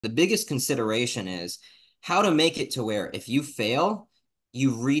The biggest consideration is how to make it to where if you fail,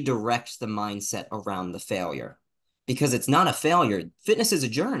 you redirect the mindset around the failure because it's not a failure. Fitness is a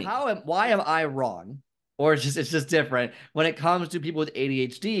journey. Why am I wrong? Or it's just different when it comes to people with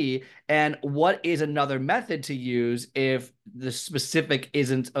ADHD, and what is another method to use if the specific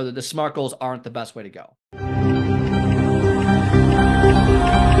isn't, or the SMART goals aren't the best way to go.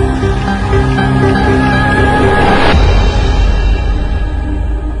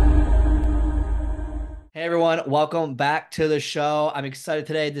 Hey everyone, welcome back to the show. I'm excited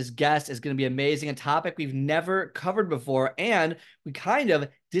today. This guest is going to be amazing. A topic we've never covered before, and we kind of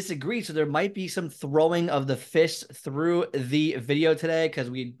disagree. So there might be some throwing of the fist through the video today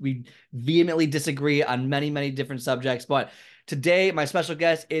because we vehemently disagree on many different subjects. But today, my special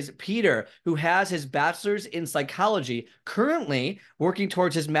guest is Peter, who has his bachelor's in psychology, currently working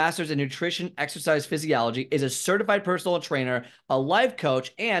towards his master's in nutrition, exercise physiology, is a certified personal trainer, a life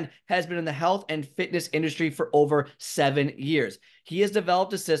coach, and has been in the health and fitness industry for over 7 years. He has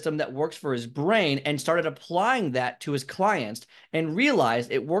developed a system that works for his brain and started applying that to his clients and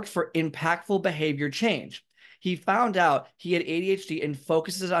realized it worked for impactful behavior change. He found out he had ADHD and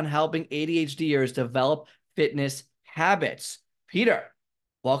focuses on helping ADHDers develop fitness habits. Peter,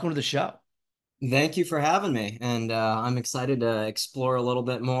 welcome to the show. Thank you for having me. And I'm excited to explore a little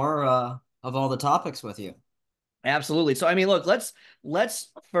bit more of all the topics with you. Absolutely. So, I mean, look, let's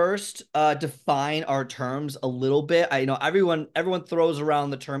first define our terms a little bit. I know everyone throws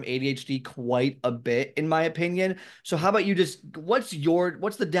around the term ADHD quite a bit, in my opinion. So, how about you just what's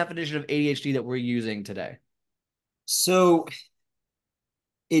the definition of ADHD that we're using today? So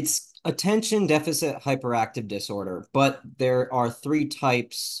it's attention deficit hyperactive disorder, but there are three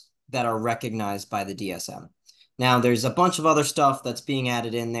types that are recognized by the DSM. Now, there's a bunch of other stuff that's being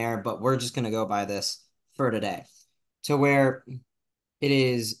added in there, but we're just going to go by this for today. To where it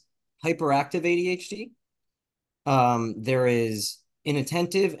is hyperactive ADHD, there is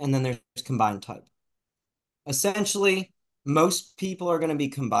inattentive, and then there's combined type. Essentially, most people are going to be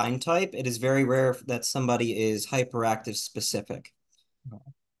combined type. It is very rare that somebody is hyperactive specific.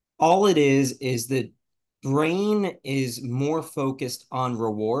 All it is the brain is more focused on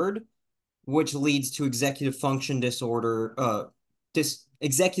reward, which leads to executive function disorder,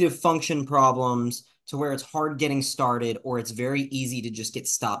 executive function problems to where it's hard getting started or it's very easy to just get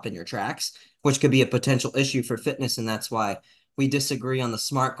stopped in your tracks, which could be a potential issue for fitness. And that's why we disagree on the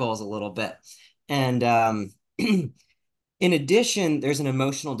SMART goals a little bit. And in addition, there's an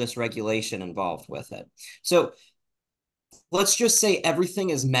emotional dysregulation involved with it. So let's just say everything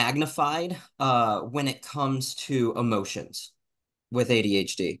is magnified when it comes to emotions with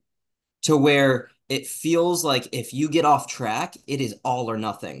ADHD, to where it feels like if you get off track, it is all or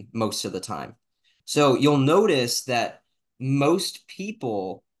nothing most of the time. So you'll notice that most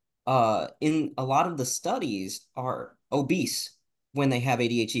people in a lot of the studies are obese when they have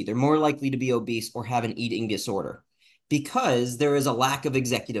ADHD. They're more likely to be obese or have an eating disorder because there is a lack of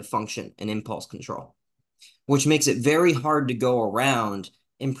executive function and impulse control, which makes it very hard to go around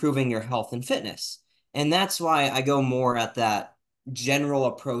improving your health and fitness. And that's why I go more at that general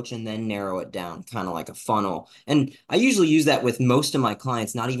approach and then narrow it down, kind of like a funnel. And I usually use that with most of my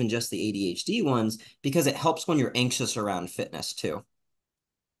clients, not even just the ADHD ones, because it helps when you're anxious around fitness too.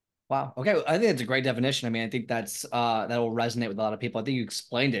 Wow. Okay. I think it's a great definition. I mean, I think that will resonate with a lot of people. I think you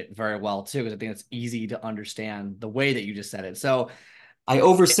explained it very well too, because I think it's easy to understand the way that you just said it. So, I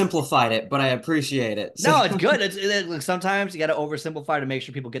oversimplified it, but I appreciate it. So no, it's good. Like sometimes you got to oversimplify to make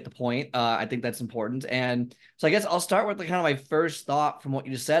sure people get the point. I think that's important. And so I guess I'll start with the kind of my first thought from what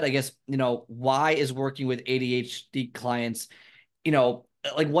you just said. I guess, why is working with ADHD clients,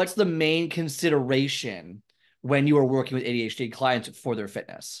 like what's the main consideration when you are working with ADHD clients for their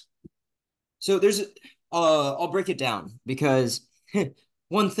fitness? there's I'll break it down because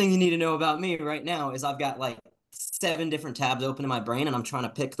one thing you need to know about me right now is I've got like 7 different tabs open in my brain and I'm trying to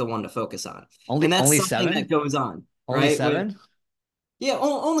pick the one to focus on. And Only that's only something that seven? goes on, Only right? With seven? yeah,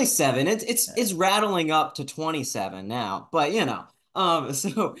 only 7. It's rattling up to 27 now, but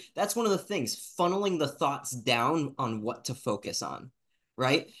so that's one of the things, funneling the thoughts down on what to focus on,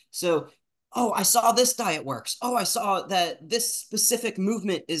 right? So, oh, I saw this diet works. Oh, I saw that this specific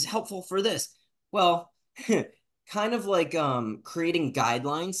movement is helpful for this. Well, kind of like creating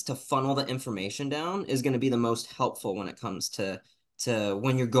guidelines to funnel the information down is going to be the most helpful when it comes to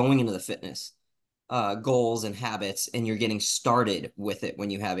when you're going into the fitness goals and habits and you're getting started with it when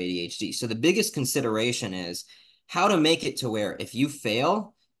you have ADHD. So the biggest consideration is how to make it to where if you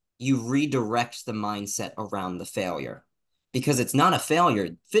fail, you redirect the mindset around the failure because it's not a failure.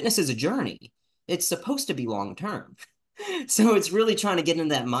 Fitness is a journey. It's supposed to be long term. So it's really trying to get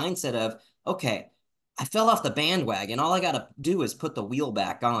into that mindset of, okay, I fell off the bandwagon. All I got to do is put the wheel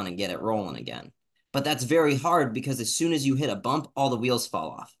back on and get it rolling again. But that's very hard because as soon as you hit a bump, all the wheels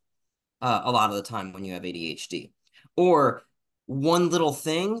fall off a lot of the time when you have ADHD. Or one little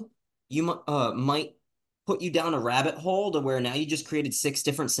thing you might put you down a rabbit hole to where now you just created six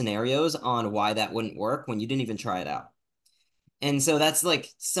different scenarios on why that wouldn't work when you didn't even try it out. And so that's like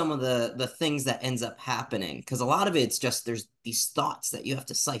some of the things that ends up happening because a lot of it's just there's these thoughts that you have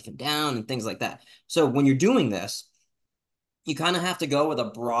to siphon down and things like that. So when you're doing this, you kind of have to go with a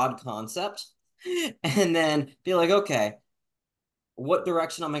broad concept and then be like, okay, what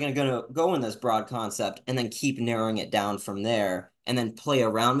direction am I going to go in this broad concept and then keep narrowing it down from there and then play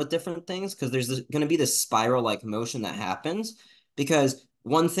around with different things because there's going to be this spiral like motion that happens because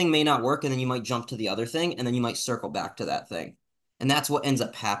one thing may not work and then you might jump to the other thing and then you might circle back to that thing. And that's what ends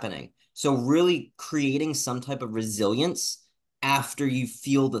up happening. So really creating some type of resilience after you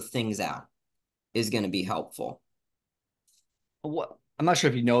feel the things out is going to be helpful. What I'm not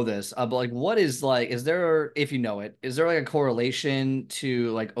sure if you know this, but like, what is like, is there, if you know it, is there like a correlation to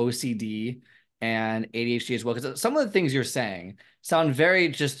like OCD and ADHD as well? Because some of the things you're saying sound very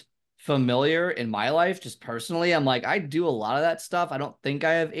just familiar in my life, just personally. I'm like, I do a lot of that stuff. I don't think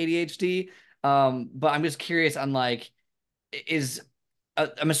I have ADHD, but I'm just curious on like, is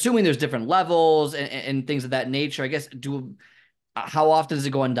I'm assuming there's different levels and things of that nature. I guess do how often does it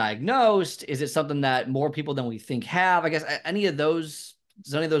go undiagnosed? Is it something that more people than we think have? I guess any of those,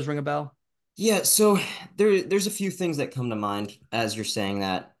 does any of those ring a bell? Yeah, so there's a few things that come to mind as you're saying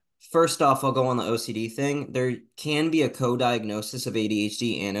that. First off, I'll go on the OCD thing. There can be a co-diagnosis of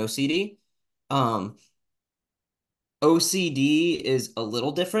ADHD and OCD. Um, OCD is a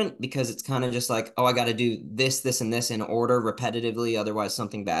little different because it's kind of just like, oh, I got to do this, this, and this in order repetitively, otherwise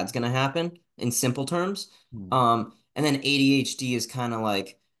something bad's gonna happen in simple terms. Hmm. And then ADHD is kind of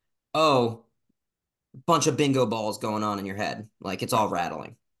like, oh, bunch of bingo balls going on in your head, like it's all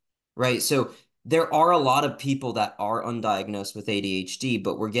rattling. Right. So there are a lot of people that are undiagnosed with ADHD,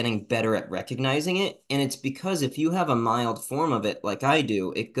 but we're getting better at recognizing it. And it's because if you have a mild form of it, like I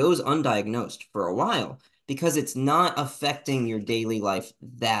do, it goes undiagnosed for a while because it's not affecting your daily life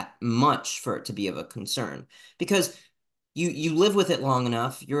that much for it to be of a concern. Because you live with it long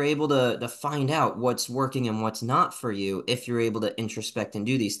enough, you're able to find out what's working and what's not for you if you're able to introspect and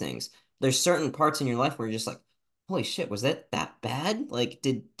do these things. There's certain parts in your life where you're just like, holy shit, was that bad? Like,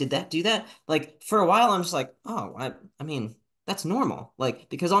 did that do that? Like for a while, I'm just like, oh, I mean, that's normal. Like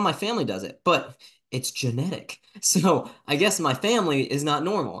because all my family does it, but it's genetic. So I guess my family is not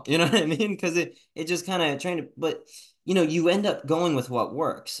normal. You know what I mean? Because it just kind of trained, but you end up going with what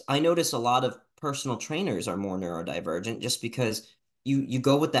works. I notice a lot of personal trainers are more neurodivergent just because you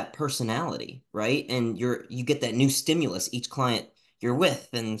go with that personality, right? And you get that new stimulus each client you're with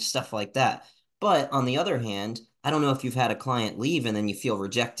and stuff like that. But on the other hand, I don't know if you've had a client leave and then you feel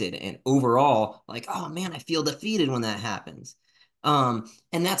rejected and overall like, oh man, I feel defeated when that happens. And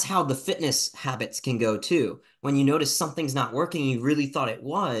that's how the fitness habits can go too. When you notice something's not working, you really thought it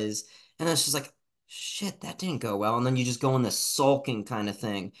was, and then it's just like, shit, that didn't go well. And then you just go in this sulking kind of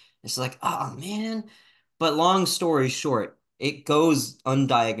thing. It's like, oh man. But long story short, it goes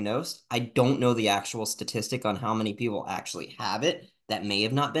undiagnosed. I don't know the actual statistic on how many people actually have it that may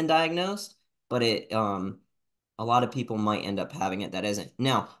have not been diagnosed, but it a lot of people might end up having it that isn't.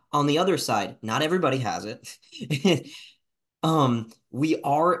 Now, on the other side, not everybody has it. We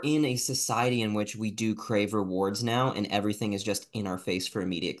are in a society in which we do crave rewards now, and everything is just in our face for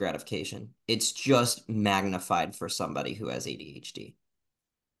immediate gratification. It's just magnified for somebody who has ADHD.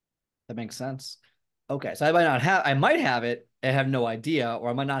 That makes sense. Okay, so I might not have, I might have it, I have no idea, or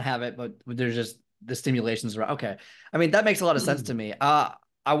I might not have it, but there's just the stimulations around. Okay, I mean that makes a lot of sense to me.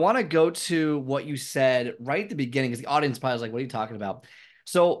 I want to go to what you said right at the beginning, because the audience probably is like, "What are you talking about?"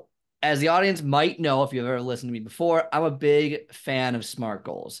 So, as the audience might know, if you've ever listened to me before, I'm a big fan of SMART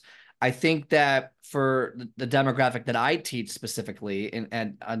goals. I think that for the demographic that I teach specifically,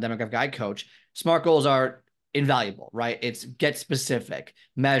 and a demographic I coach, SMART goals are invaluable, right? It's get specific,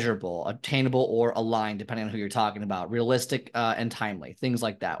 measurable, attainable, or aligned, depending on who you're talking about, realistic and timely, things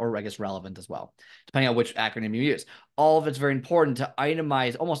like that, or I guess relevant as well, depending on which acronym you use. All of it's very important to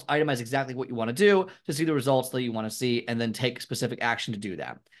itemize, almost itemize exactly what you want to do to see the results that you want to see, and then take specific action to do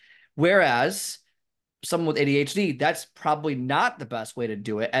that. Whereas someone with ADHD, that's probably not the best way to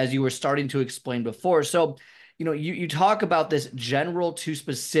do it, as you were starting to explain before. So, you talk about this general to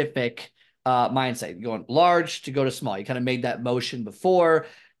specific mindset, going large to go to small. You kind of made that motion before.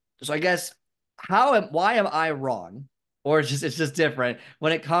 So I guess why am I wrong or it's just different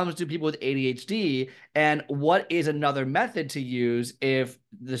when it comes to people with ADHD. And what is another method to use if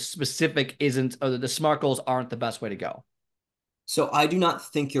the specific isn't, or the SMART goals aren't the best way to go? So I do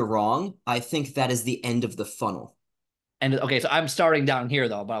not think you're wrong. I think that is the end of the funnel. And okay, so I'm starting down here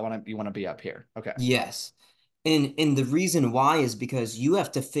though, but you want to be up here. Okay. Yes. And the reason why is because you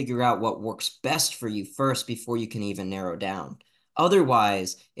have to figure out what works best for you first before you can even narrow down.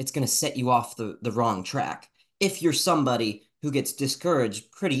 Otherwise, it's going to set you off the wrong track. If you're somebody who gets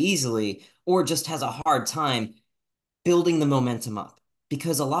discouraged pretty easily or just has a hard time building the momentum up.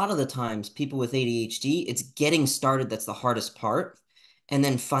 Because a lot of the times, people with ADHD, it's getting started that's the hardest part, and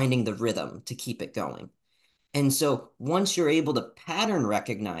then finding the rhythm to keep it going. And so once you're able to pattern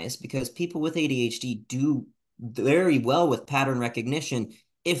recognize, because people with ADHD do very well with pattern recognition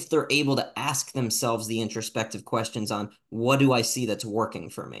if they're able to ask themselves the introspective questions on what do I see that's working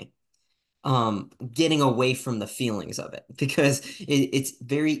for me? Getting away from the feelings of it because it's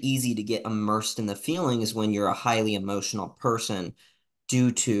very easy to get immersed in the feelings when you're a highly emotional person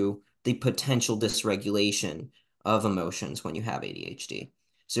due to the potential dysregulation of emotions when you have ADHD.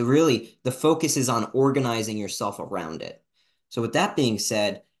 So really, the focus is on organizing yourself around it. So with that being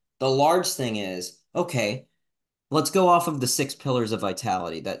said, the large thing is, okay, let's go off of the six pillars of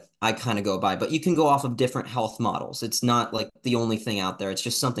vitality that I kind of go by, but you can go off of different health models. It's not like the only thing out there. It's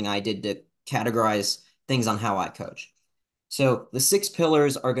just something I did to categorize things on how I coach. So the six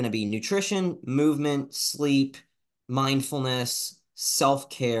pillars are going to be nutrition, movement, sleep, mindfulness,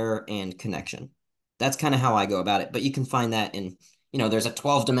 self-care, and connection. That's kind of how I go about it. But you can find that in, there's a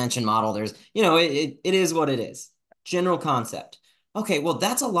 12 dimension model. There's, it is what it is. General concept. Okay, well,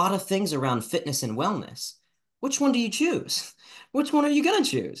 that's a lot of things around fitness and wellness. Which one do you choose? Which one are you going to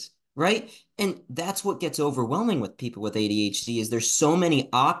choose? Right? And that's what gets overwhelming with people with ADHD is there's so many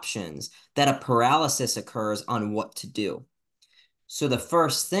options that a paralysis occurs on what to do. So the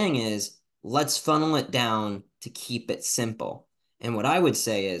first thing is let's funnel it down to keep it simple. And what I would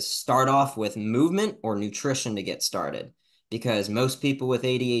say is start off with movement or nutrition to get started because most people with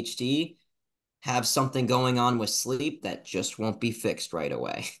ADHD have something going on with sleep that just won't be fixed right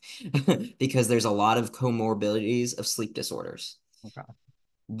away because there's a lot of comorbidities of sleep disorders. Okay.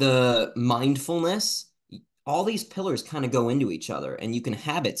 The mindfulness, all these pillars kind of go into each other and you can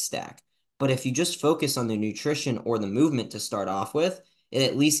habit stack. But if you just focus on the nutrition or the movement to start off with, it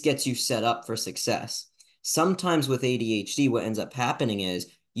at least gets you set up for success. Sometimes with ADHD, what ends up happening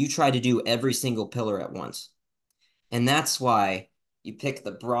is you try to do every single pillar at once. And that's why you pick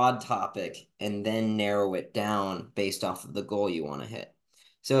the broad topic and then narrow it down based off of the goal you want to hit.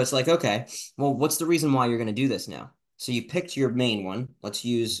 So it's like, okay, well, what's the reason why you're going to do this now? So you picked your main one. Let's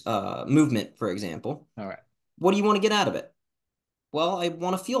use movement, for example. All right. What do you want to get out of it? Well, I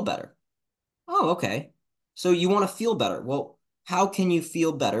want to feel better. Oh, okay. So you want to feel better. Well, how can you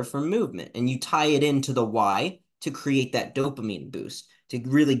feel better from movement? And you tie it into the why to create that dopamine boost, to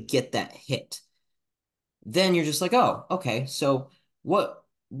really get that hit. Then you're just like, oh, okay. So what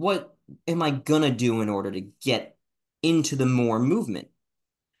am I gonna do in order to get into the more movement?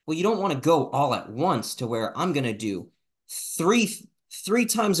 Well, you don't want to go all at once to where I'm gonna do three three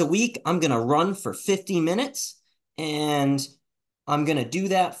times a week. I'm gonna run for 50 minutes and I'm gonna do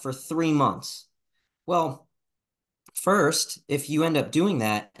that for 3 months. Well, first, if you end up doing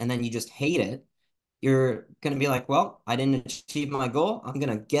that and then you just hate it, you're gonna be like, well, I didn't achieve my goal. I'm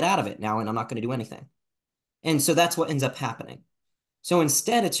gonna get out of it now and I'm not gonna do anything. And so that's what ends up happening. So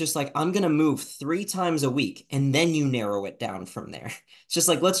instead, it's just like, I'm going to move 3 times a week, and then you narrow it down from there. It's just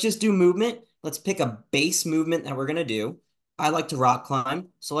like, let's just do movement. Let's pick a base movement that we're going to do. I like to rock climb.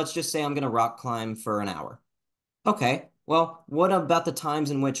 So let's just say I'm going to rock climb for an hour. Okay. Well, what about the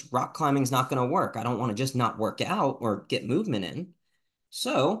times in which rock climbing is not going to work? I don't want to just not work out or get movement in.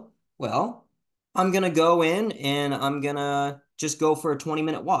 So, well, I'm going to go in and I'm going to just go for a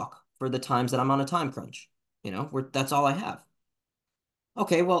 20-minute walk for the times that I'm on a time crunch. That's all I have.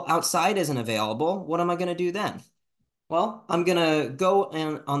 Okay, well, outside isn't available. What am I going to do then? Well, I'm going to go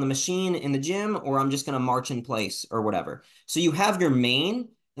on the machine in the gym, or I'm just going to march in place or whatever. So you have your main, and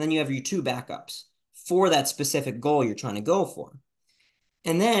then you have your two backups for that specific goal you're trying to go for.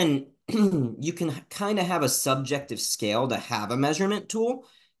 And then you can kind of have a subjective scale to have a measurement tool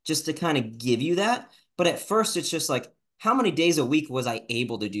just to kind of give you that. But at first, it's just like, how many days a week was I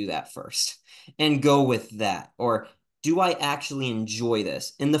able to do that first? And go with that. Or do I actually enjoy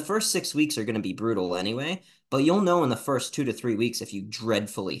this? And the first 6 weeks are going to be brutal anyway, but you'll know in the first 2 to 3 weeks if you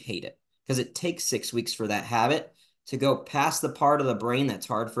dreadfully hate it because it takes 6 weeks for that habit to go past the part of the brain that's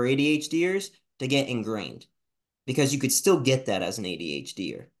hard for ADHDers to get ingrained because you could still get that as an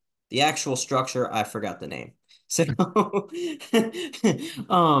ADHDer. The actual structure, I forgot the name. So,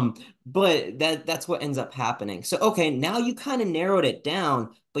 but that's what ends up happening. So, okay, now you kind of narrowed it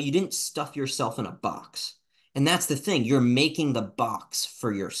down, but you didn't stuff yourself in a box. And that's the thing. You're making the box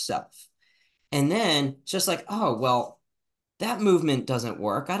for yourself. And then just like, oh, well, that movement doesn't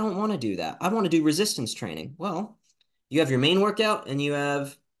work. I don't want to do that. I want to do resistance training. Well, you have your main workout and you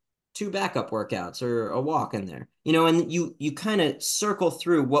have two backup workouts or a walk in there. And you kind of circle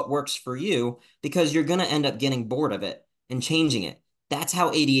through what works for you because you're going to end up getting bored of it and changing it. That's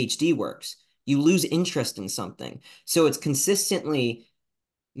how ADHD works. You lose interest in something. So it's consistently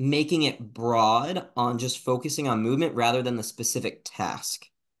making it broad on just focusing on movement rather than the specific task,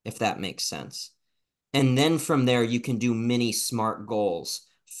 if that makes sense. And then from there, you can do mini SMART goals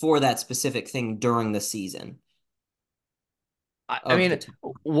for that specific thing during the season I of the mean, time.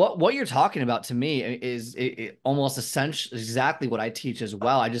 what you're talking about to me is almost essentially exactly what I teach as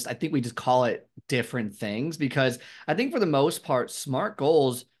well. I think we just call it different things because I think for the most part, SMART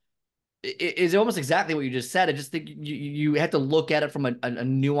goals is almost exactly what you just said. I just think you have to look at it from a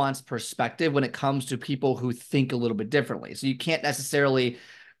nuanced perspective when it comes to people who think a little bit differently. So you can't necessarily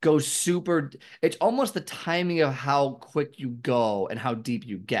go super. It's almost the timing of how quick you go and how deep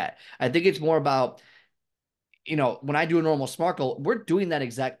you get. I think it's more about when I do a normal SMART goal, we're doing that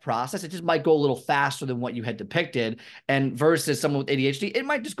exact process. It just might go a little faster than what you had depicted. And versus someone with ADHD, it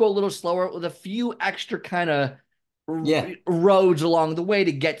might just go a little slower with a few extra kind of Yeah, roads along the way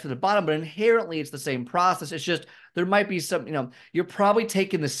to get to the bottom. But inherently, it's the same process. It's just there might be some, you're probably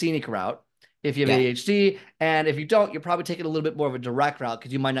taking the scenic route if you have yeah. ADHD. And if you don't, you're probably taking a little bit more of a direct route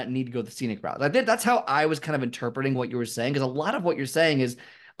because you might not need to go the scenic route. I think that's how I was kind of interpreting what you were saying because a lot of what you're saying is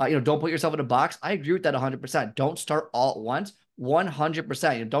don't put yourself in a box. I agree with that 100%. Don't start all at once.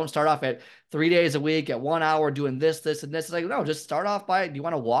 100%. Don't start off at 3 days a week at 1 hour doing this, and this. It's like, no, just start off by, do you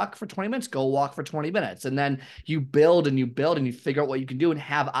want to walk for 20 minutes? Go walk for 20 minutes. And then you build and you build and you figure out what you can do and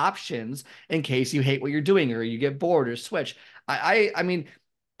have options in case you hate what you're doing or you get bored or switch. I mean,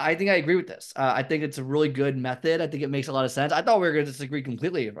 I think I agree with this. I think it's a really good method. I think it makes a lot of sense. I thought we were going to disagree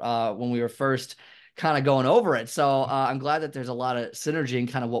completely when we were first kind of going over it. So I'm glad that there's a lot of synergy in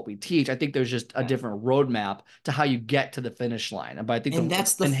kind of what we teach. I think there's just a Yeah. different roadmap to how you get to the finish line. But I think And the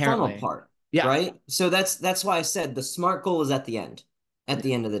that's the funnel inherently, part, yeah, right? So that's why I said the SMART goal is at the end of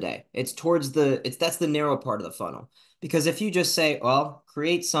the day. That's the narrow part of the funnel. Because if you just say, well,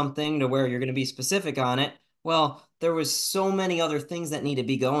 create something to where you're going to be specific on it, well, there was so many other things that need to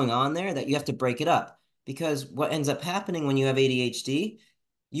be going on there that you have to break it up. Because what ends up happening when you have ADHD,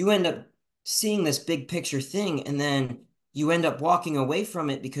 you end up seeing this big picture thing and then you end up walking away from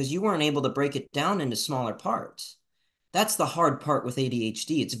it because you weren't able to break it down into smaller parts. That's the hard part with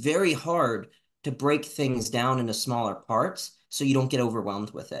ADHD. It's very hard to break things down into smaller parts so you don't get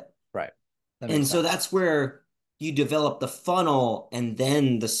overwhelmed with it. right. That makes And so sense. that's where you develop the funnel and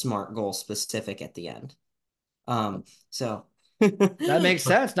then the SMART goal specific at the end. So That makes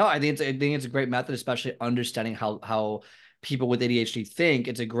sense. No, I think it's a great method, especially understanding how people with ADHD think.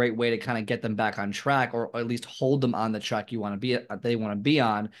 It's a great way to kind of get them back on track, or at least hold them on the track you want to be they want to be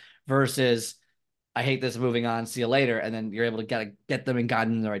on, versus I hate this, moving on, see you later, and then you're able to get them and guide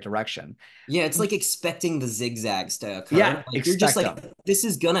them in the right direction. yeah, it's like expecting the zigzags to Yeah, occur. Like you're just expect like, them. this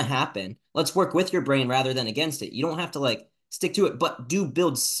is gonna happen. Let's work with your brain rather than against it. You don't have to like stick to it, but do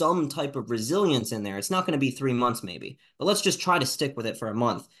build some type of resilience in there. It's not going to be 3 months maybe, but let's just try to stick with it for a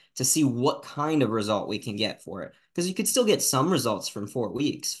month to see what kind of result we can get for it. Because you could still get some results from 4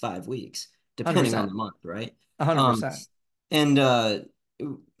 weeks, 5 weeks, depending on 100%. the month, right? Um, 100%. and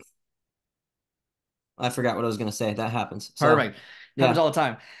I forgot what I was going to say. That happens. So Perfect. Happens yeah. all the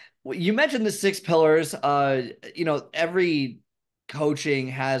time. You mentioned the 6 pillars. Every coaching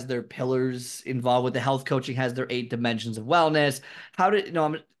has their pillars involved with the health coaching has their 8 dimensions of wellness. How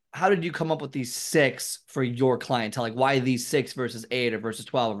did you come up with these six for your clientele? Like why these six versus eight or versus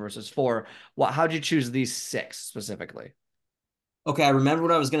 12 or versus four? How did you choose these six specifically? Okay, I remember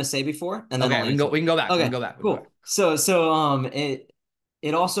what I was gonna say before, and then Okay, I'll answer we it. can go back. We can Okay, go back. We can go back. cool.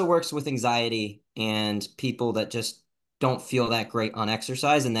 It also works with anxiety and people that just don't feel that great on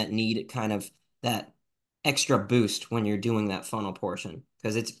exercise and that need kind of that extra boost when you're doing that funnel portion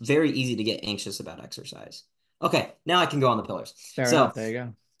because it's very easy to get anxious about exercise. Okay, now I can go on the pillars. Fair So enough. There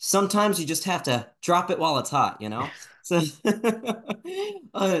you sometimes you just have to drop it while it's hot, you go. know? So,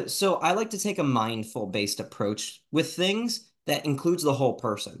 so I like to take a mindful based approach with things that includes the whole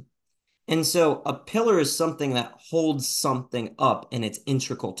person. And so a pillar is something that holds something up and it's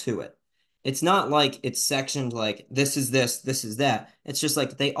integral to it. It's not like it's sectioned like this is that. It's just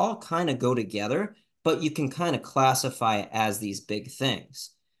like they all kind of go together, but you can kind of classify it as these big things.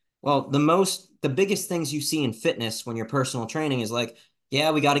 Well, the biggest things you see in fitness when you're personal training is like,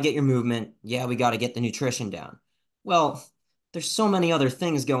 yeah, we got to get your movement. Yeah, we got to get the nutrition down. Well, there's so many other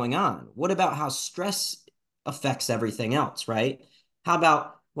things going on. What about how stress affects everything else, right? How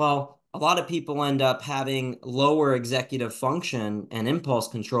about, well, a lot of people end up having lower executive function and impulse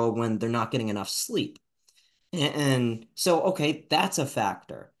control when they're not getting enough sleep. And so, okay, that's a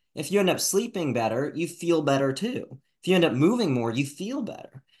factor. If you end up sleeping better, you feel better too. If you end up moving more, you feel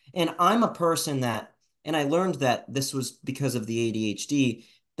better. And I'm a person that, and I learned that this was because of the ADHD,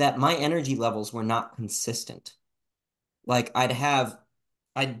 that my energy levels were not consistent. Like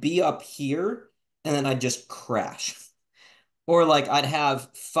I'd be up here and then I'd just crash. Or like I'd have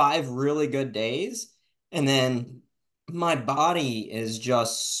 5 really good days, and then my body is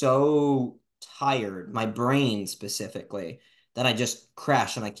just so tired, my brain specifically, that I just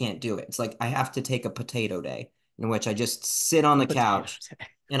crash and I can't do it. It's like I have to take a potato day in which I just sit on the couch Potatoes.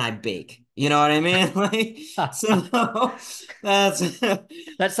 and I bake. You know what I mean? Like, so that's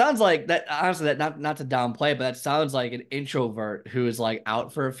That sounds like that. Honestly, that not to downplay, but that sounds like an introvert who is like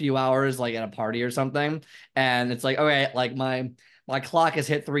out for a few hours, like at a party or something, and it's like, okay, like my clock has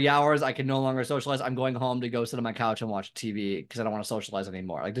hit 3 hours. I can no longer socialize. I'm going home to go sit on my couch and watch TV because I don't want to socialize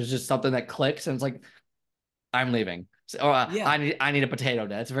anymore. Like there's just something that clicks, and it's like I'm leaving. So, yeah. I need a potato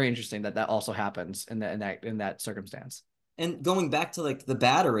day. It's very interesting that that also happens in that circumstance. And going back to like the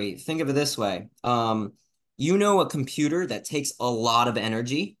battery, think of it this way. You know a computer that takes a lot of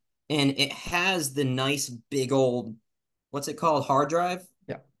energy and it has the nice big old, what's it called? Hard drive?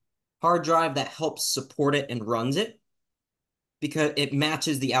 Yeah. Hard drive that helps support it and runs it because it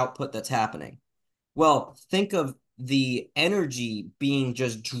matches the output that's happening. Well, think of the energy being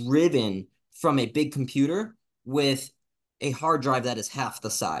just driven from a big computer with a hard drive that is half the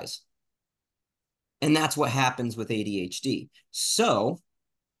size. And that's what happens with ADHD. So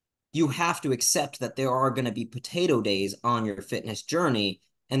you have to accept that there are going to be potato days on your fitness journey,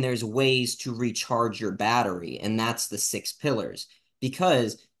 and there's ways to recharge your battery, and that's the 6 pillars.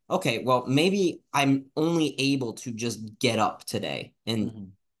 Because, okay, well, maybe I'm only able to just get up today and Mhm.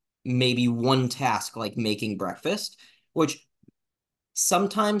 maybe one task like making breakfast, which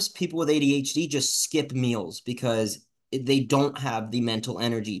sometimes people with ADHD just skip meals because they don't have the mental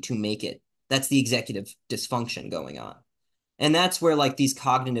energy to make it. That's the executive dysfunction going on. And that's where like these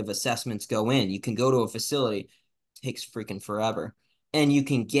cognitive assessments go in. You can go to a facility, takes freaking forever. And you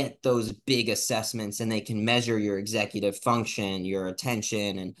can get those big assessments and they can measure your executive function, your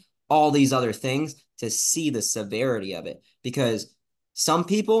attention, and all these other things to see the severity of it. Because some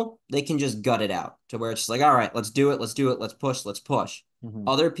people, they can just gut it out to where it's just like, all right, let's do it, let's do it, let's push, let's push. Mhm.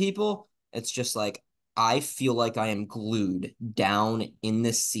 Other people, it's just like, I feel like I am glued down in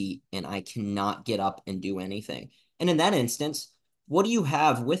this seat and I cannot get up and do anything. And in that instance, what do you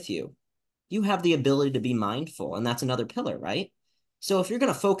have with you? You have the ability to be mindful, and that's another pillar, right? So if you're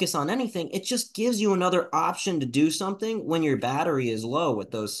going to focus on anything, it just gives you another option to do something when your battery is low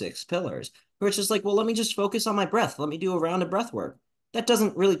with those 6 pillars, where it's just like, well, let me just focus on my breath. Let me do a round of breath work. That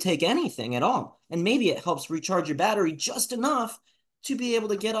doesn't really take anything at all. And maybe it helps recharge your battery just enough to be able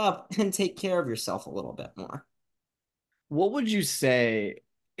to get up and take care of yourself a little bit more. What would you say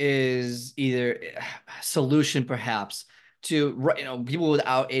is either solution perhaps to people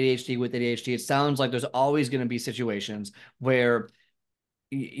without ADHD with ADHD? It sounds like there's always going to be situations where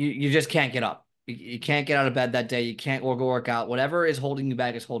you just can't get up. You can't get out of bed that day. You can't go work out. Whatever is holding you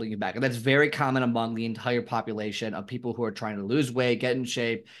back is holding you back. And that's very common among the entire population of people who are trying to lose weight, get in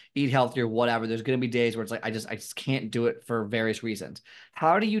shape, eat healthier, whatever. There's going to be days where it's like, I just can't do it for various reasons.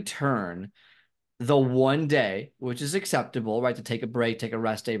 How do you turn the one day, which is acceptable, right? To take a break, take a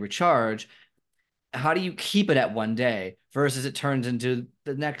rest day, recharge. How do you keep it at one day versus it turns into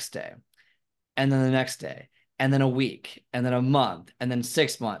the next day and then the next day and then a week and then a month and then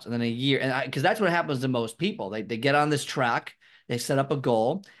 6 months and then a year? And because that's what happens to most people. They get on this track, they set up a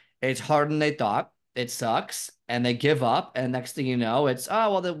goal. It's harder than they thought. It sucks. And they give up. And next thing you know, it's,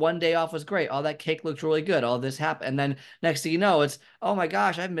 oh, well, the one day off was great. Oh, that cake looks really good. All this happened. And then next thing you know, it's, oh my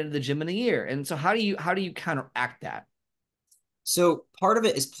gosh, I haven't been to the gym in a year. And so how do you counteract that? So part of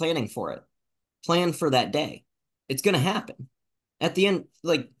it is planning for it. Plan for that day. It's going to happen. At the end,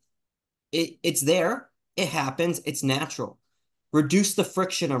 like it's there, it happens, it's natural. Reduce the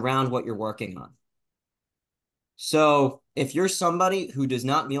friction around what you're working on. So if you're somebody who does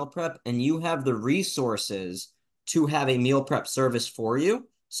not meal prep and you have the resources to have a meal prep service for you,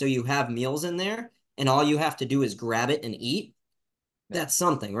 so you have meals in there and all you have to do is grab it and eat, Yeah. that's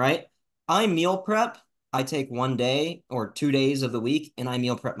something, right? I meal prep. I take one day or 2 days of the week and I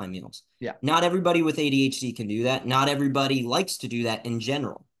meal prep my meals. Yeah. Not everybody with ADHD can do that. Not everybody likes to do that in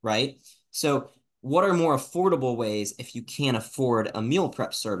general. right? So, what are more affordable ways if you can't afford a meal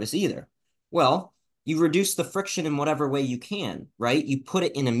prep service either? Well, you reduce the friction in whatever way you can, right? You put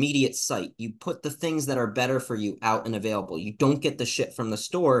it in immediate sight. You put the things that are better for you out and available. You don't get the shit from the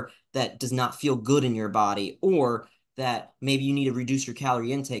store that does not feel good in your body, or that maybe you need to reduce your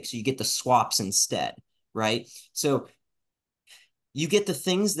calorie intake. So you get the swaps instead, right? So you get the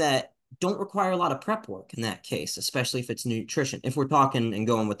things that don't require a lot of prep work in that case, especially if it's nutrition. If we're talking and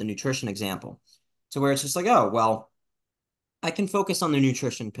going with the nutrition example, so where it's just like, oh, well, I can focus on the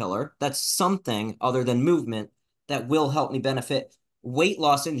nutrition pillar. That's something other than movement that will help me benefit. Weight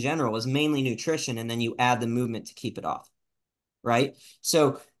loss in general is mainly nutrition, and then you add the movement to keep it off, right?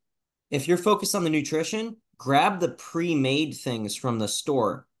 So if you're focused on the nutrition, grab the pre-made things from the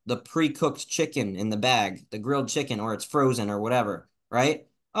store, the pre-cooked chicken in the bag, the grilled chicken, or it's frozen or whatever, right?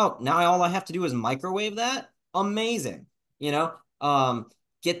 Oh, now all I have to do is microwave that. Amazing. You know,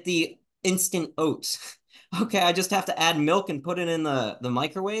 get the instant oats. Okay, I just have to add milk and put it in the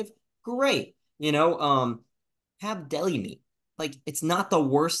microwave. Great. Have deli meat. Like, it's not the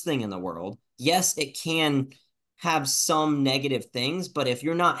worst thing in the world. Yes, it can have some negative things, but if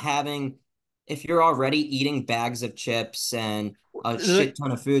you're already eating bags of chips and a shit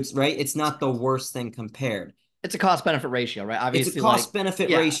ton of foods, right? It's not the worst thing compared. It's a cost benefit ratio, right? It's a Obviously, cost like, benefit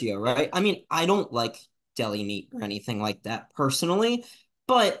yeah, ratio, right? I mean, I don't like deli meat or anything like that personally,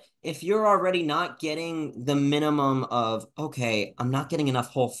 but if you're already not getting the minimum of, okay, I'm not getting enough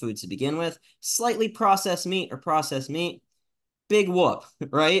whole foods to begin with, slightly processed meat, big whoop,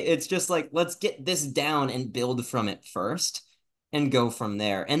 right? It's just like, let's get this down and build from it first and go from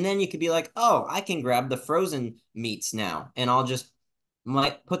there. And then you could be like, oh, I can grab the frozen meats now and I'll just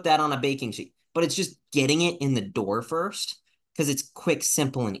might put that on a baking sheet. But it's just getting it in the door first because it's quick,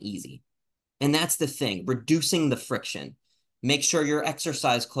 simple, and easy. And that's the thing, reducing the friction. Make sure your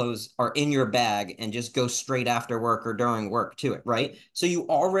exercise clothes are in your bag and just go straight after work or during work to it, right? So you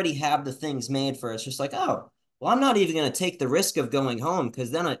already have the things made for it. It's just like, oh, well, I'm not even going to take the risk of going home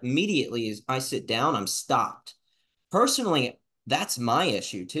because then immediately as I sit down, I'm stopped. Personally, that's my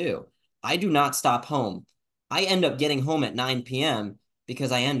issue too. I do not stop home. I end up getting home at 9 p.m.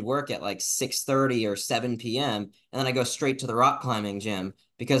 because I end work at like 6:30 or 7 p.m. And then I go straight to the rock climbing gym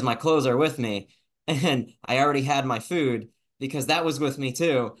because my clothes are with me and I already had my food because that was with me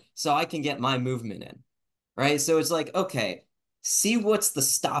too. So I can get my movement in, right? So it's like, okay, see what's the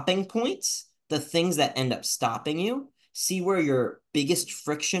stopping points, the things that end up stopping you, see where your biggest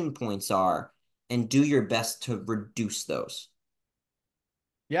friction points are, and do your best to reduce those.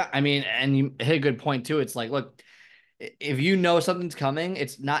 yeah. I mean, and you hit a good point too. It's like, look, if you know something's coming,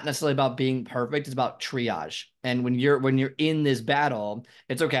 it's not necessarily about being perfect. It's about triage. And when you're in this battle,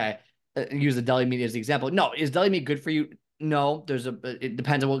 it's okay. Use the deli meat as the example. No, is deli meat good for you? No, it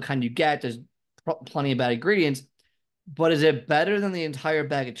depends on what kind you get. There's plenty of bad ingredients, but is it better than the entire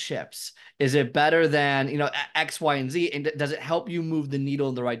bag of chips? Is it better than, X, Y, and Z? And does it help you move the needle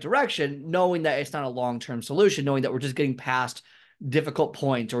in the right direction, knowing that it's not a long-term solution, knowing that we're just getting past difficult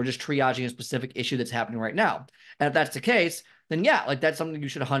points or just triaging a specific issue that's happening right now? And if that's the case, then yeah, like that's something you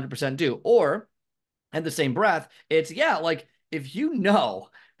should 100% do. Or at the same breath, it's yeah, like if you know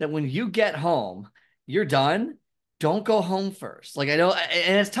that when you get home, you're done, don't go home first. Like I know,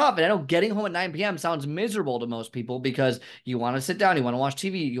 and it's tough. And I know getting home at 9 p.m. sounds miserable to most people because you want to sit down, you want to watch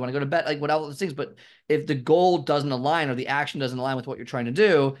TV, you want to go to bed, like what all those things. But if the goal doesn't align or the action doesn't align with what you're trying to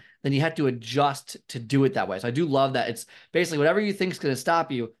do, then you have to adjust to do it that way. So I do love that. It's basically whatever you think is going to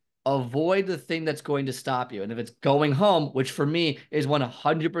stop you, avoid the thing that's going to stop you. And if it's going home, which for me is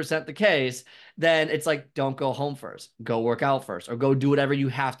 100% the case, then it's like, don't go home first. Go work out first, or go do whatever you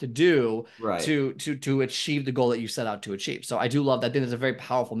have to do Right. to achieve the goal that you set out to achieve. So I do love that. I think it's a very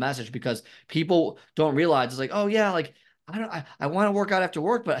powerful message because people don't realize it's like, oh yeah, like I want to work out after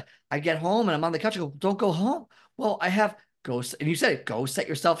work, but I get home and I'm on the couch. I go, don't go home. Well, I have go, and you said it, go set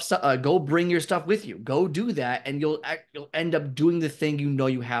yourself, go bring your stuff with you. Go do that, and you'll end up doing the thing you know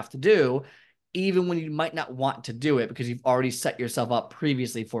you have to do, even when you might not want to do it because you've already set yourself up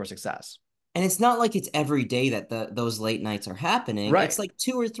previously for success. And it's not like it's every day that those late nights are happening. It's Right. like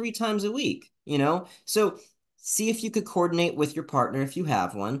 2 or 3 times a week, you know? So see if you could coordinate with your partner if you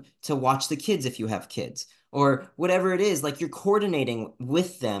have one to watch the kids if you have kids or whatever it is. Like you're coordinating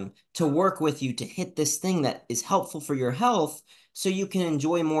with them to work with you to hit this thing that is helpful for your health so you can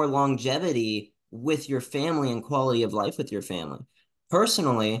enjoy more longevity with your family and quality of life with your family.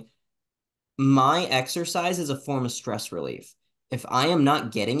 Personally, my exercise is a form of stress relief. If I am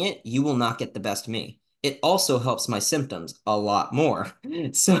not getting it, you will not get the best me. It also helps my symptoms a lot more.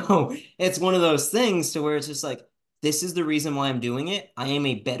 So it's one of those things to where it's just like, this is the reason why I'm doing it. I am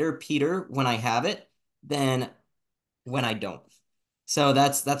a better Peter when I have it than when I don't. So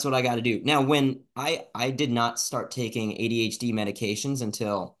that's what I got to do. Now, when I did not start taking ADHD medications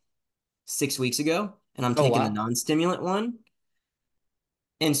until 6 weeks ago, and I'm Oh taking the wow. non-stimulant one.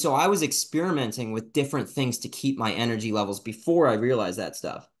 And so I was experimenting with different things to keep my energy levels before I realized that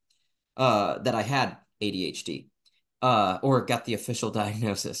stuff, that I had ADHD, or got the official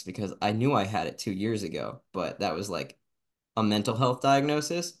diagnosis because I knew I had it 2 years ago, but that was like a mental health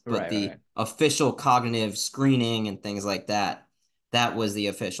diagnosis. But Right, the right. official cognitive screening and things like that, that was the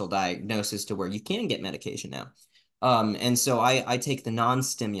official diagnosis to where you can get medication now. And so I take the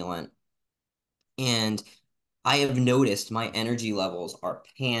non-stimulant, and I have noticed my energy levels are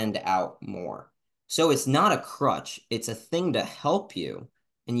panned out more. So it's not a crutch, it's a thing to help you,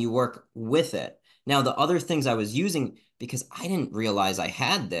 and you work with it. Now, the other things I was using, because I didn't realize I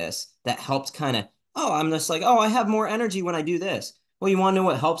had this, that helped kind of, oh, I'm just like, oh, I have more energy when I do this. Well, you want to know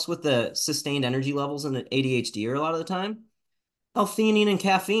what helps with the sustained energy levels in the ADHD a lot of the time? L-theanine and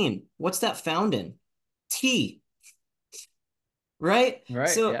caffeine. What's that found in? Tea, right? Right,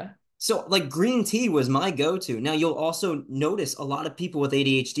 So yeah. so like green tea was my go-to. Now you'll also notice a lot of people with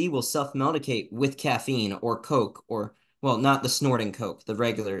ADHD will self-medicate with caffeine or Coke, or well, not the snorting Coke, the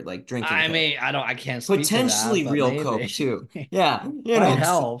regular like drinking I Coke. mean, I can't speak to that, Potentially but real Coke maybe. too. Yeah, Might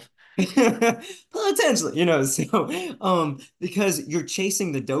help. potentially, so because you're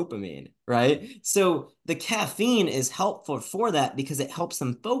chasing the dopamine, right? So the caffeine is helpful for that because it helps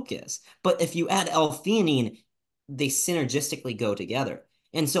them focus. But if you add L-theanine, they synergistically go together.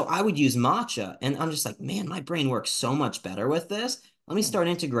 And so I would use matcha, and I'm just like, man, my brain works so much better with this. Let me Hmm. start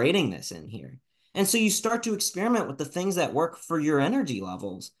integrating this in here. And so you start to experiment with the things that work for your energy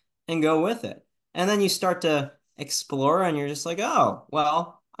levels and go with it. And then you start to explore, and you're just like, oh,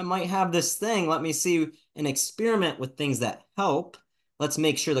 well, I might have this thing. Let me see and experiment with things that help. Let's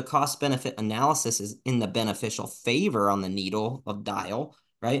make sure the cost benefit analysis is in the beneficial favor on the needle of dial,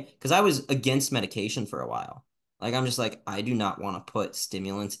 right? Because I was against medication for a while. Like, I'm just like, I do not want to put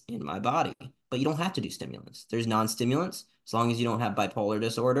stimulants in my body, but you don't have to do stimulants. There's non-stimulants as long as you don't have bipolar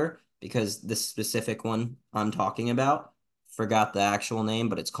disorder, because this specific one I'm talking about, forgot the actual name,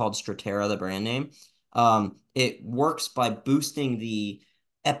 but it's called Strattera, the brand name. It works by boosting the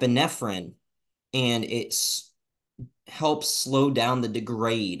epinephrine, and helps slow down the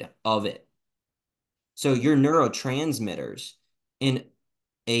degrade of it. So your neurotransmitters in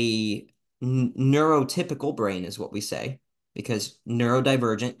a neurotypical brain is what we say, because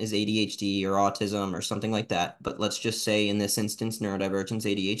neurodivergent is ADHD or autism or something like that. But let's just say in this instance, neurodivergence,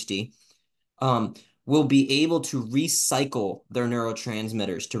 ADHD, um, will be able to recycle their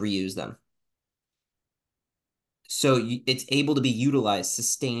neurotransmitters to reuse them. So it's able to be utilized,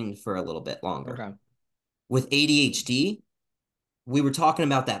 sustained for a little bit longer. Okay. With ADHD, we were talking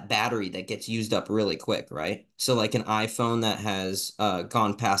about that battery that gets used up really quick, right? So like an iPhone that has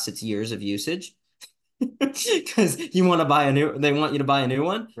gone past its years of usage, because they want you to buy a new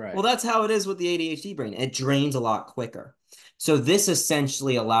one. Well, Right. that's how it is with the ADHD brain. It drains a lot quicker. So this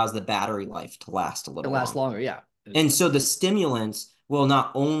essentially allows the battery life to last a It little lasts longer. longer, yeah. And so the stimulants will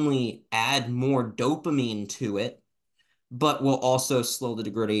not only add more dopamine to it, but will also slow the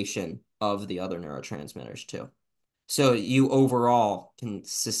degradation of the other neurotransmitters too. So you overall can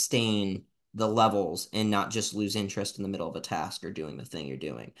sustain the levels and not just lose interest in the middle of a task or doing the thing you're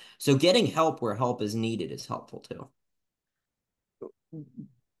doing. So getting help where help is needed is helpful too.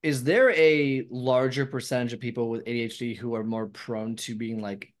 Is there a larger percentage of people with ADHD who are more prone to being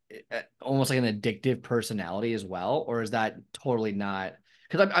like almost like an addictive personality as well, or is that totally not?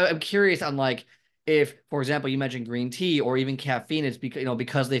 Because I'm curious on like if, for example, you mentioned green tea or even caffeine, it's because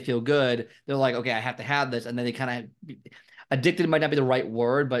because they feel good, they're like, okay, I have to have this, and then they kind of addicted might not be the right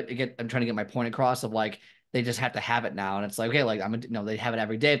word, but again, I'm trying to get my point across of like they just have to have it now, and it's like okay, like they have it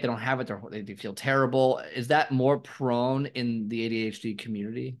every day. If they don't have it, they feel terrible. Is that more prone in the ADHD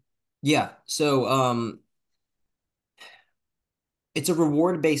community? Yeah. So it's a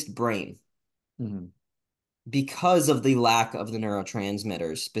reward-based brain Mhm. because of the lack of the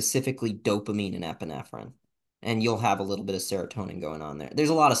neurotransmitters, specifically dopamine and epinephrine. And you'll have a little bit of serotonin going on there. There's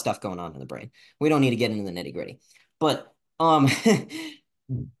a lot of stuff going on in the brain. We don't need to get into the nitty-gritty. But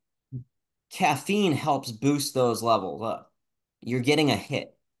caffeine helps boost those levels up. You're getting a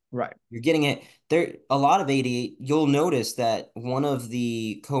hit. Right. You're getting it there. A lot of ADHD, you'll notice that one of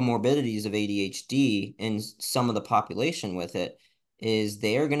the comorbidities of ADHD in some of the population with it is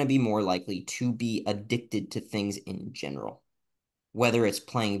they are going to be more likely to be addicted to things in general, whether it's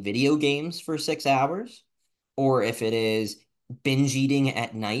playing video games for 6 hours, or if it is binge eating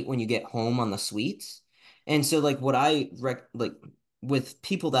at night when you get home on the sweets. And so like what like with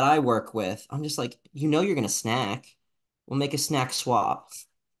people that I work with, I'm just like, you're gonna snack. We'll make a snack swap.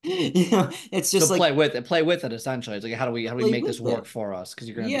 It's So just like play with it essentially. It's like how do we play make this with work it. for us? Because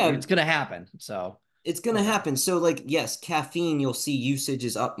Yeah, it's gonna happen. So it's gonna okay. happen. So like, yes, caffeine, you'll see usage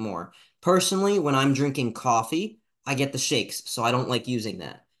is up more. Personally, when I'm drinking coffee, I get the shakes, so I don't like using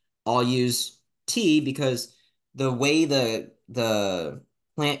that. I'll use tea because the way the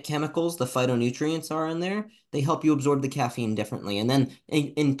plant chemicals, the phytonutrients are in there, they help you absorb the caffeine differently. And then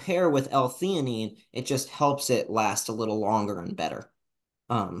in pair with L-theanine, it just helps it last a little longer and better.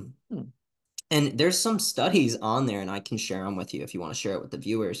 Um, Hmm. and there's some studies on there, and I can share them with you if you want to share it with the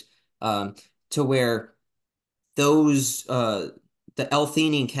viewers, to where those the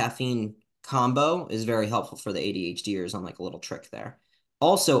L-theanine caffeine combo is very helpful for the ADHDers on like a little trick there.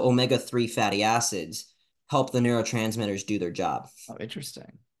 Also, omega-3 fatty acids help the neurotransmitters do their job. Oh,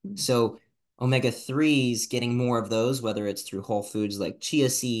 interesting. Hmm. So omega-3s, getting more of those, whether it's through whole foods like chia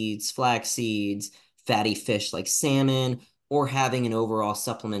seeds, flax seeds, fatty fish like salmon, or having an overall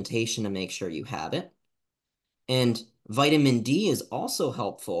supplementation to make sure you have it. And vitamin D is also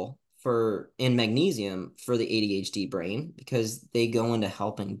helpful for in magnesium for the ADHD brain because they go into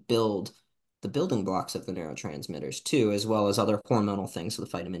helping build the building blocks of the neurotransmitters too, as well as other hormonal things with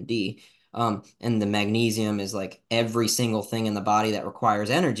vitamin D. And the magnesium is like every single thing in the body that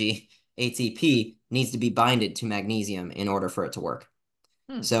requires energy, ATP, needs to be binded to magnesium in order for it to work.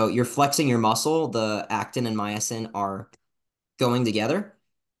 Hmm. So you're flexing your muscle, the actin and myosin are going together,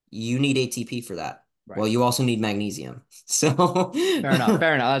 you need ATP for that. Well, Right. you also need magnesium. So, Fair enough.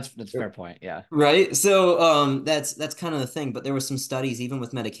 Fair enough. That's a fair point. Yeah. right? So, that's kind of the thing. But there was some studies, even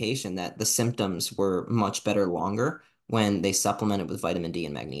with medication, that the symptoms were much better longer when they supplemented with vitamin D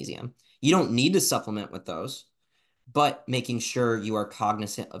and magnesium. You don't need to supplement with those, but making sure you are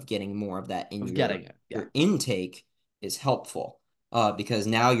cognizant of getting more of that in Of getting it. Yeah. your intake is helpful. Because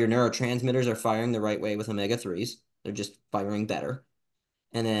now your neurotransmitters are firing the right way with omega-3s. They're just firing better.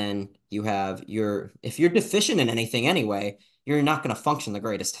 And then you have if you're deficient in anything anyway, you're not going to function the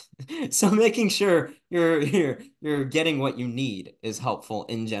greatest. So making sure you're getting what you need is helpful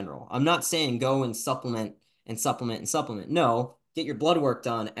in general. I'm not saying go and supplement and supplement and supplement. No, get your blood work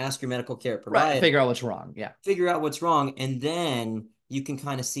done, ask your medical care Right. provider, Figure out what's wrong. Yeah. figure out what's wrong, and then you can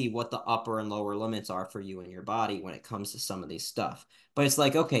kind of see what the upper and lower limits are for you and your body when it comes to some of these stuff. But it's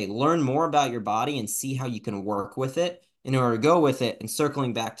like, okay, learn more about your body and see how you can work with it in order to go with it. And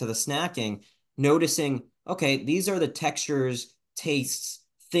circling back to the snacking, noticing, okay, these are the textures, tastes,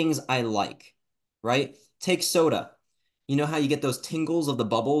 things I like, right? Take soda. You know how you get those tingles of the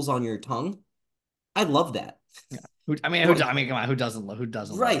bubbles on your tongue? I love that. Yeah. I mean, come on. Who doesn't love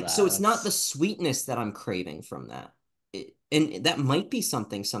Right. So that? it's not the That's sweetness that I'm craving from that. And that might be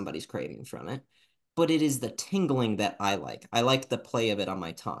something somebody's craving from it, but it is the tingling that I like. I like the play of it on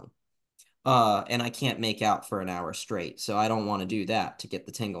my tongue. And I can't make out for an hour straight, so I don't want to do that to get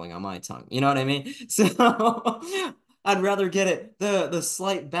the tingling on my tongue. You know what I mean? So I'd rather get it the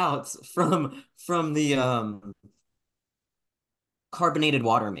slight bouts from the carbonated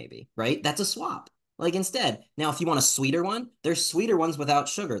water, maybe, right? That's a swap. Like instead, now if you want a sweeter one, there's sweeter ones without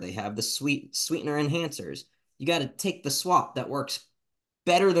sugar. They have the sweetener enhancers. You got to take the swap that works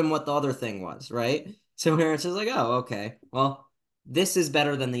better than what the other thing was, right? So where it's just like, oh, okay, well, this is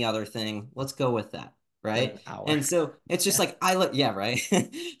better than the other thing. Let's go with that, been right? an hour. And so it's just Yeah. like yeah, right.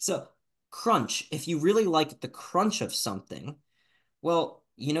 So crunch, if you really like the crunch of something, well,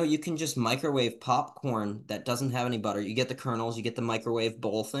 you can just microwave popcorn that doesn't have any butter. You get the kernels, you get the microwave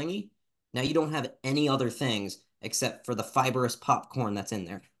bowl thingy. Now you don't have any other things except for the fibrous popcorn that's in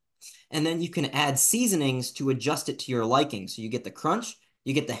there. And then you can add seasonings to adjust it to your liking. So you get the crunch,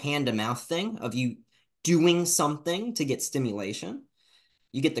 you get the hand to mouth thing of you doing something to get stimulation.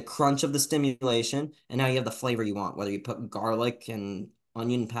 You get the crunch of the stimulation, and now you have the flavor you want, whether you put garlic and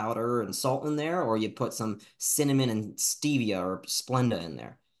onion powder and salt in there, or you put some cinnamon and stevia or Splenda in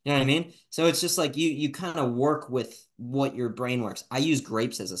there. You know what I mean? So it's just like you kind of work with what your brain works. I use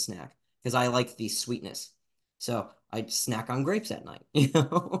grapes as a snack because I like the sweetness. So I snack on grapes at night, you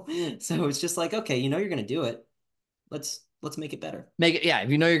know? So it's just like, okay, you're gonna do it. Let's make it better. Make it, yeah. If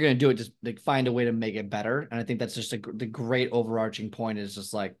you know you're going to do it, just like find a way to make it better. And I think that's just the great overarching point is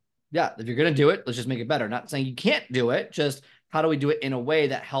just like, yeah, if you're going to do it, let's just make it better. Not saying you can't do it, just how do we do it in a way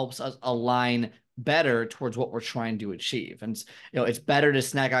that helps us align better towards what we're trying to achieve. And it's better to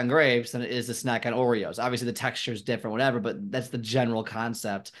snack on grapes than it is to snack on Oreos. Obviously, the texture is different, whatever, but that's the general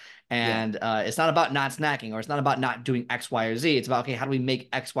concept. Yeah. And it's not about not snacking or it's not about not doing X, Y, or Z. It's about, okay, how do we make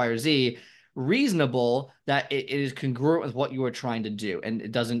X, Y, or Z reasonable, that it is congruent with what you are trying to do and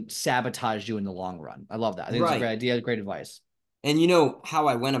it doesn't sabotage you in the long run. I love that. I think it's a great Right. idea, great advice. And you know how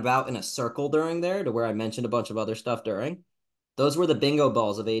I went about in a circle during there to where I mentioned a bunch of other stuff during? Those were the bingo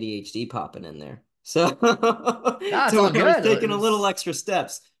balls of ADHD popping in there. So Nah, it's to all where I was good. taking a little extra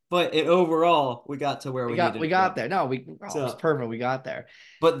steps, but overall we got to where we needed We to go. got there. No, it was So, perfect. We got there.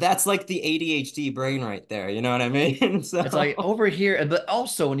 but that's like the ADHD brain right there. You know what I mean? It's like So, over here, but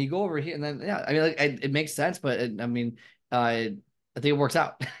also when you go over here, and then yeah, I mean, like it makes sense, but I mean, I think it works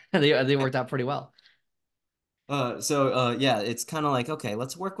out. I think it worked out pretty well. yeah, it's kind of like, okay,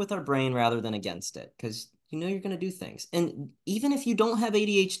 let's work with our brain rather than against it because you know you're going to do things. And even if you don't have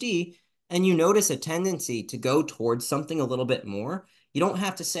ADHD and you notice a tendency to go towards something a little bit more, you don't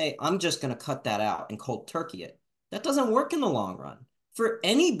have to say, I'm just going to cut that out and cold turkey it. That doesn't work in the long run for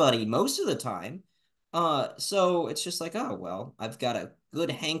anybody most of the time. So it's just like, oh, well, I've got a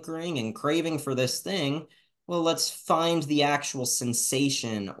good hankering and craving for this thing. Well, let's find the actual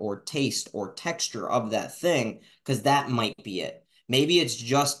sensation or taste or texture of that thing, because that might be it. Maybe it's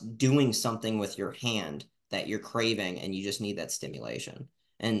just doing something with your hand that you're craving and you just need that stimulation.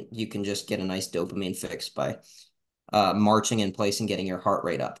 And you can just get a nice dopamine fix by marching in place and getting your heart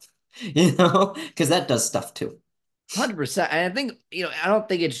rate up, because that does stuff too. 100%. And I think, I don't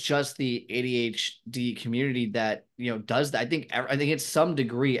think it's just the ADHD community that, does that. I think it's some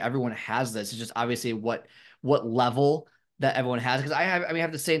degree everyone has this. It's just obviously what level that everyone has. Because I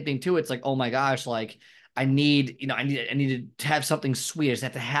have the same thing too. It's like, oh my gosh, like I need to have something sweet. I just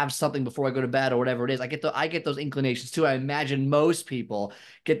have to have something before I go to bed or whatever it is. I get those inclinations too. I imagine most people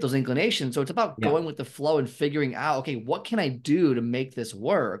get those inclinations. So it's about Yeah. going with the flow and figuring out, okay, what can I do to make this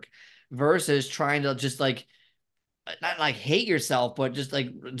work versus trying to just like not like hate yourself, but just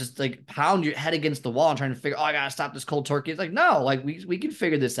like pound your head against the wall and trying to figure, oh, I gotta stop this cold turkey. It's like, no, like we can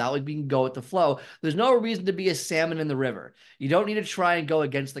figure this out. Like we can go with the flow. There's no reason to be a salmon in the river. You don't need to try and go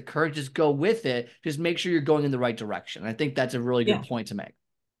against the current. Just go with it. Just make sure you're going in the right direction. I think that's a really good Yeah. point to make.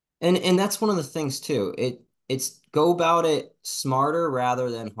 And that's one of the things too. It's go about it smarter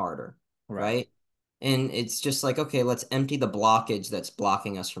rather than harder, Right. right? And it's just like, okay, let's empty the blockage that's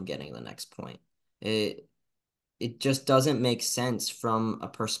blocking us from getting to the next point. It it just doesn't make sense from a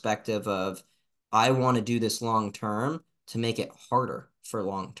perspective of I want to do this long term to make it harder for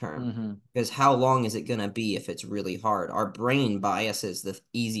long term. Mm-hmm. Because how long is it going to be if it's really hard? Our brain biases the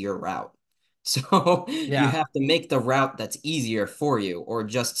easier route. So you Yeah. have to make the route that's easier for you or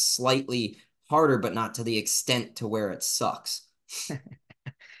just slightly harder, but not to the extent to where it sucks.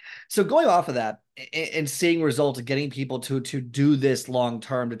 So going off of that and seeing results and getting people to do this long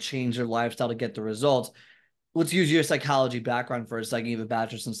term to change their lifestyle to get the results, let's use your psychology background for a second. You have a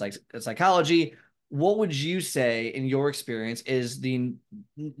bachelor's in psychology. What would you say, in your experience, is the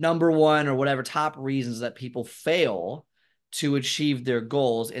number one or whatever top reasons that people fail to achieve their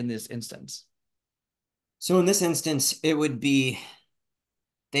goals in this instance? So in this instance, it would be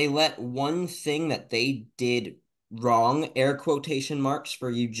they let one thing that they did wrong, air quotation marks for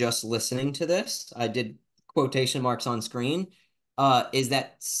you just listening to this. I did quotation marks on screen. Is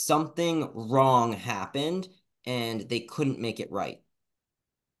that something wrong happened and they couldn't make it right?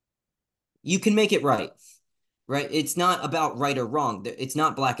 You can make it right, right? It's not about right or wrong. It's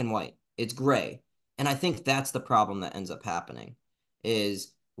not black and white. It's gray. And I think that's the problem that ends up happening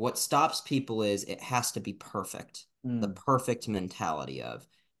is what stops people is it has to be perfect. The Mm. perfect mentality of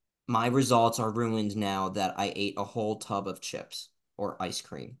my results are ruined now that I ate a whole tub of chips or ice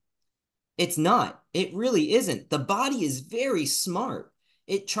cream. It's not. It really isn't. The body is very smart.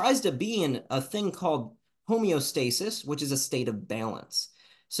 It tries to be in a thing called homeostasis, which is a state of balance.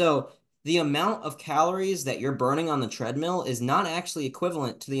 So the amount of calories that you're burning on the treadmill is not actually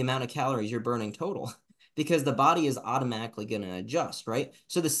equivalent to the amount of calories you're burning total because the body is automatically going to adjust, right?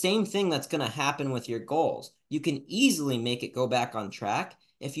 So the same thing that's going to happen with your goals. You can easily make it go back on track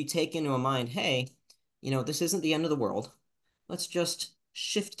if you take into a mind, hey, this isn't the end of the world. Let's just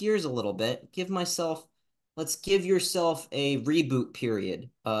shift gears a little bit. Let's give yourself a reboot period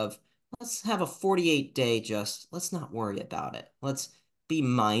of let's have a 48-day let's not worry about it. Let's be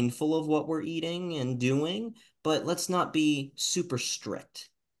mindful of what we're eating and doing, but let's not be super strict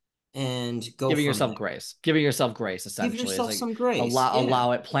and go Giving from yourself there. grace, giving yourself grace, Give essentially. It's yourself like some grace. Yeah.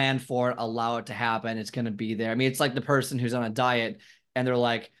 allow it, plan for it, allow it to happen. It's going to be there. I mean, it's like the person who's on a diet and they're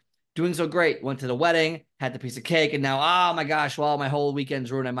like doing so great, went to the wedding, had the piece of cake, and now, oh my gosh, well, my whole weekend's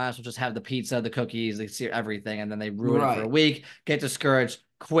ruined. I might as well just have the pizza, the cookies, they see everything, and then they ruin it for a Right. week, get discouraged,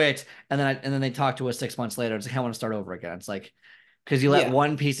 quit, and then they talk to us 6 months later. It's like, I want to start over again. It's like, because you let Yeah.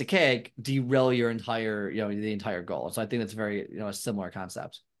 one piece of cake derail your entire, the entire goal. So I think that's very, a similar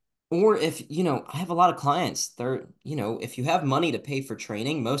concept. Or if, I have a lot of clients, if you have money to pay for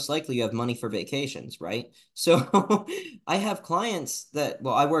training, most likely you have money for vacations, right? So I have clients that,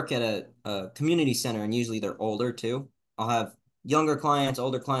 well, I work at a community center and usually they're older too. I'll have younger clients,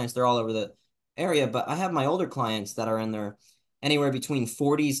 older clients, they're all over the area, but I have my older clients that are in their anywhere between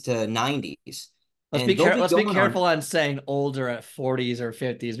 40s to 90s. And they'll be Let's be going careful on. on saying older at 40s or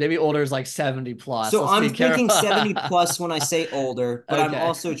 50s. Maybe older is like 70 plus. So Let's I'm be thinking careful. 70 plus when I say older, but I'm Okay.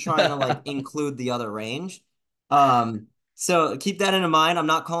 also trying to like include the other range. So keep that in mind. I'm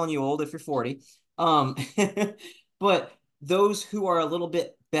not calling you old if you're 40. Um, but those who are a little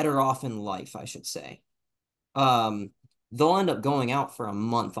bit better off in life, I should say, um, they'll end up going out for a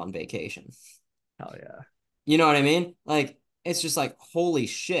month on vacation. Hell yeah. You know what I mean? Like, it's just like, holy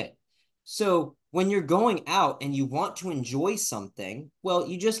shit. So, when you're going out and you want to enjoy something, well,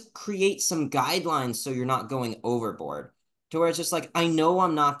 you just create some guidelines so you're not going overboard. To where it's just like, I know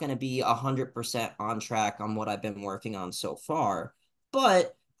I'm not going to be 100% on track on what I've been working on so far,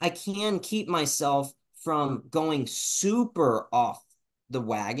 but I can keep myself from going super off the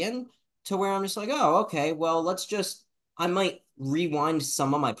wagon to where I'm just like, oh, okay, well, I might rewind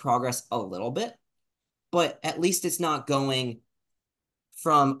some of my progress a little bit, but at least it's not going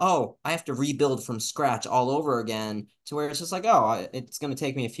from, oh, I have to rebuild from scratch all over again to where it's just like, oh, it's going to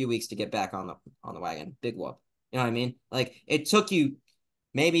take me a few weeks to get back on the wagon. Big whoop. You know what I mean? Like it took you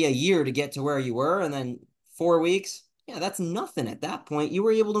maybe a year to get to where you were, and then 4 weeks. Yeah, that's nothing at that point. You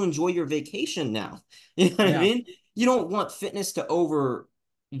were able to enjoy your vacation now. You know what I Yeah. mean? You don't want fitness to overrule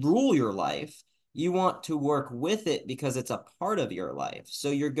your life. You want to work with it because it's a part of your life. So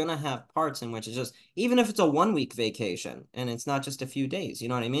you're gonna have parts in which it's just, even if it's a 1 week vacation and it's not just a few days, you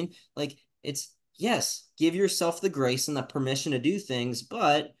know what I mean? Like it's, yes, give yourself the grace and the permission to do things,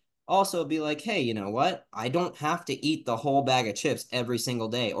 but also be like, hey, you know what? I don't have to eat the whole bag of chips every single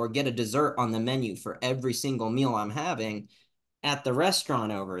day or get a dessert on the menu for every single meal I'm having at the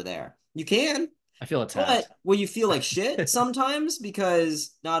restaurant over there. You can, I feel but attacked. will you feel like shit sometimes?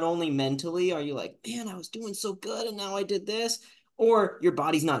 Because not only mentally are you like, man, I was doing so good and now I did this, or your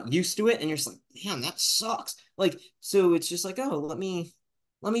body's not used to it and you're just like, man, that sucks. Like, so it's just like, oh, let me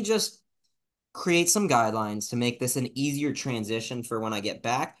just create some guidelines to make this an easier transition for when I get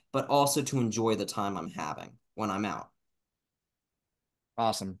back, but also to enjoy the time I'm having when I'm out.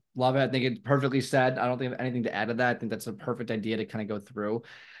 Awesome. Love it. I think it's perfectly said. I don't think I have anything to add to that. I think that's a perfect idea to kind of go through.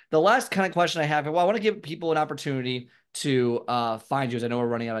 The last kind of question I have, well, I want to give people an opportunity to find you, as I know we're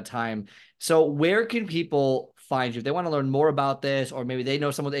running out of time. So where can people find you? If they want to learn more about this, or maybe they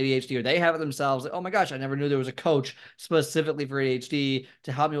know someone with ADHD or they have it themselves, like, oh my gosh, I never knew there was a coach specifically for ADHD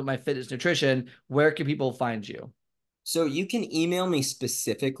to help me with my fitness nutrition. Where can people find you? So you can email me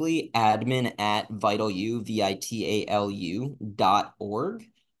specifically admin at vitalu.org,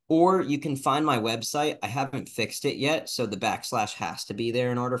 or you can find my website. I haven't fixed it yet, so the backslash has to be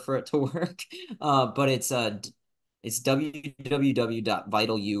there in order for it to work. But it's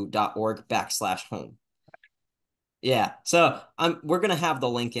www.vitalu.org/home. Yeah. So we're gonna have the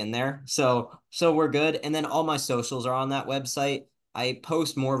link in there. So we're good. And then all my socials are on that website. I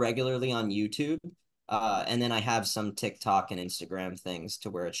post more regularly on YouTube. And then I have some TikTok and Instagram things to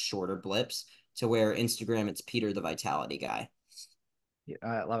where it's shorter blips, to where Instagram it's Peter the Vitality Guy. Yeah,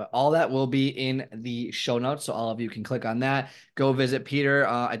 I love it. All that will be in the show notes, so all of you can click on that. Go visit Peter.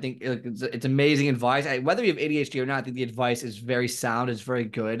 I think it's amazing advice. Whether you have ADHD or not, I think the advice is very sound, it's very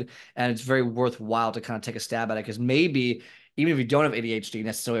good, and it's very worthwhile to kind of take a stab at it. Because maybe even if you don't have ADHD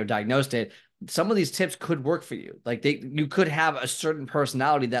necessarily or diagnosed it, some of these tips could work for you. Like you could have a certain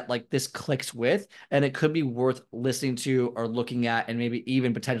personality that like this clicks with, and it could be worth listening to or looking at, and maybe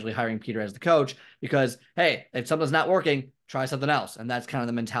even potentially hiring Peter as the coach. Because hey, if something's not working, try something else. And that's kind of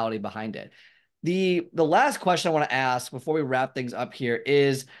the mentality behind it. The last question I want to ask before we wrap things up here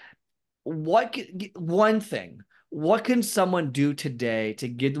is one thing, what can someone do today to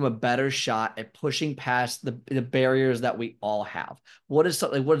give them a better shot at pushing past the barriers that we all have? What is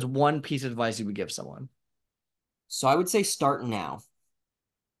one piece of advice you would give someone? So I would say start now.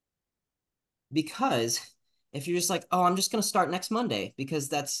 Because if you're just like, oh, I'm just gonna start next Monday because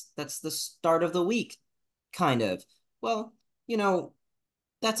that's the start of the week, kind of. Well, you know,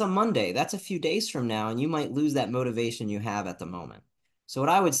 that's a Monday. That's a few days from now, and you might lose that motivation you have at the moment. So what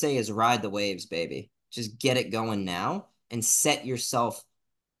I would say is ride the waves, baby. Just get it going now and set yourself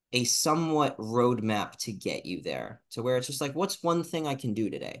a somewhat roadmap to get you there. To where it's just like, what's one thing I can do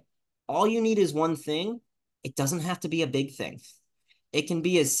today? All you need is one thing. It doesn't have to be a big thing. It can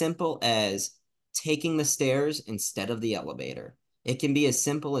be as simple as taking the stairs instead of the elevator. It can be as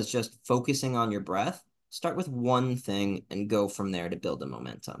simple as just focusing on your breath. Start with one thing and go from there to build the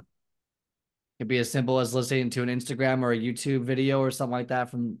momentum. Could be as simple as listening to an Instagram or a YouTube video or something like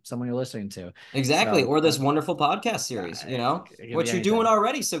that from someone you're listening to. Exactly. So Or this wonderful podcast series, it could be what you're doing anything.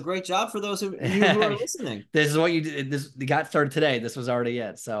 already. So great job for those of you who are listening. This is what you did. This you got started today. This was already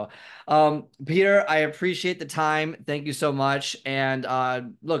it. So, Peter, I appreciate the time. Thank you so much. And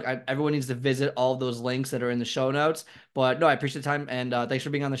look, everyone needs to visit all those links that are in the show notes. But no, I appreciate the time and thanks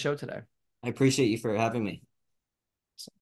for being on the show today. I appreciate you for having me.